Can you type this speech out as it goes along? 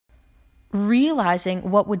Realizing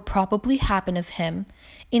what would probably happen of him,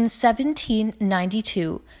 in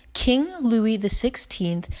 1792, King Louis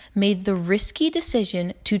XVI made the risky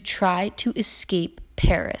decision to try to escape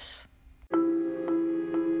Paris.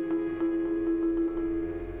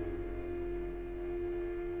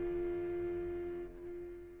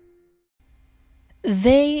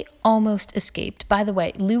 They almost escaped. By the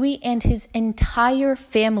way, Louis and his entire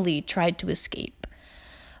family tried to escape,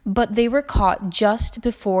 but they were caught just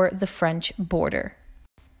before the French border.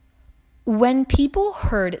 When people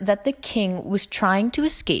heard that the king was trying to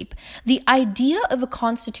escape, the idea of a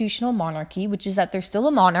constitutional monarchy, which is that there's still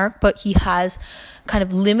a monarch, but he has kind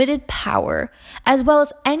of limited power, as well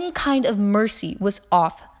as any kind of mercy, was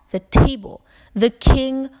off the table. The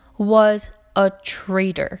king was a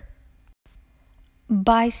traitor.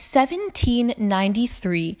 By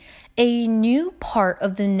 1793, a new part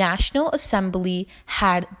of the National Assembly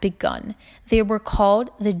had begun. They were called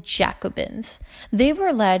the Jacobins. They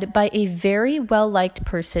were led by a very well-liked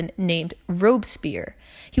person named Robespierre.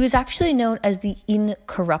 He was actually known as the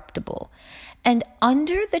Incorruptible. And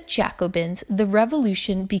under the Jacobins, the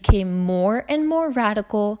revolution became more and more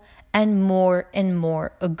radical and more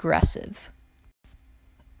aggressive.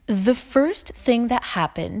 The first thing that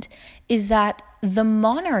happened is that the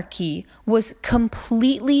monarchy was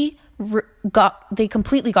completely got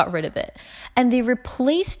rid of it, and they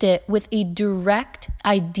replaced it with a direct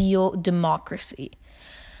ideal democracy.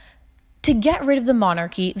 To get rid of the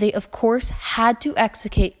monarchy, they of course had to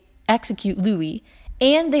execute Louis,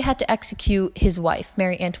 and they had to execute his wife,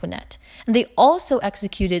 Marie Antoinette. And they also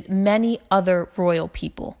executed many other royal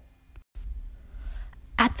people.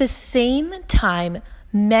 At the same time,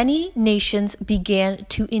 many nations began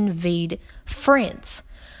to invade France.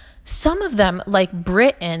 Some of them, like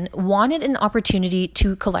Britain, wanted an opportunity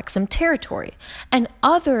to collect some territory, and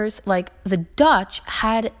others, like the Dutch,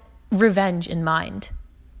 had revenge in mind.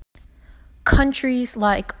 Countries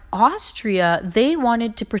like Austria, they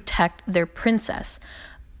wanted to protect their princess.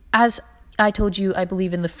 As I told you, I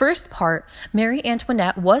believe in the first part, Marie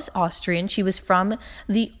Antoinette was Austrian. She was from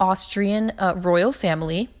the Austrian royal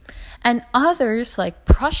family. And others, like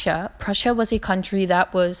Prussia was a country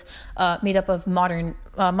that was made up of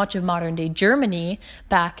much of modern-day Germany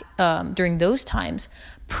back during those times.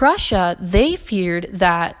 Prussia, they feared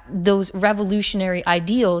that those revolutionary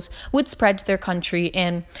ideals would spread to their country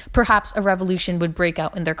and perhaps a revolution would break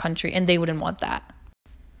out in their country, and they wouldn't want that.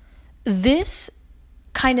 These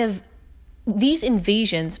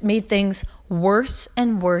invasions made things worse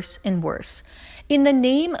and worse and worse. In the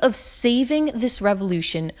name of saving this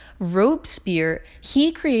revolution, Robespierre,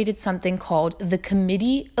 he created something called the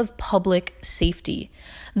Committee of Public Safety.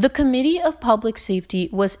 The Committee of Public Safety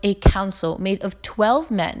was a council made of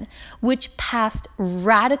 12 men, which passed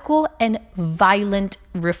radical and violent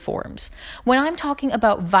reforms. When I'm talking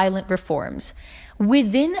about violent reforms,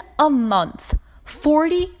 within a month,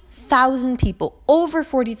 over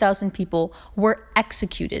 40,000 people were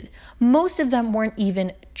executed. Most of them weren't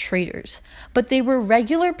even traitors, but they were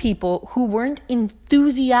regular people who weren't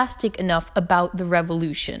enthusiastic enough about the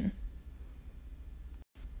revolution.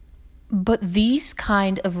 But these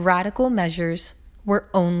kind of radical measures were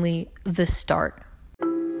only the start.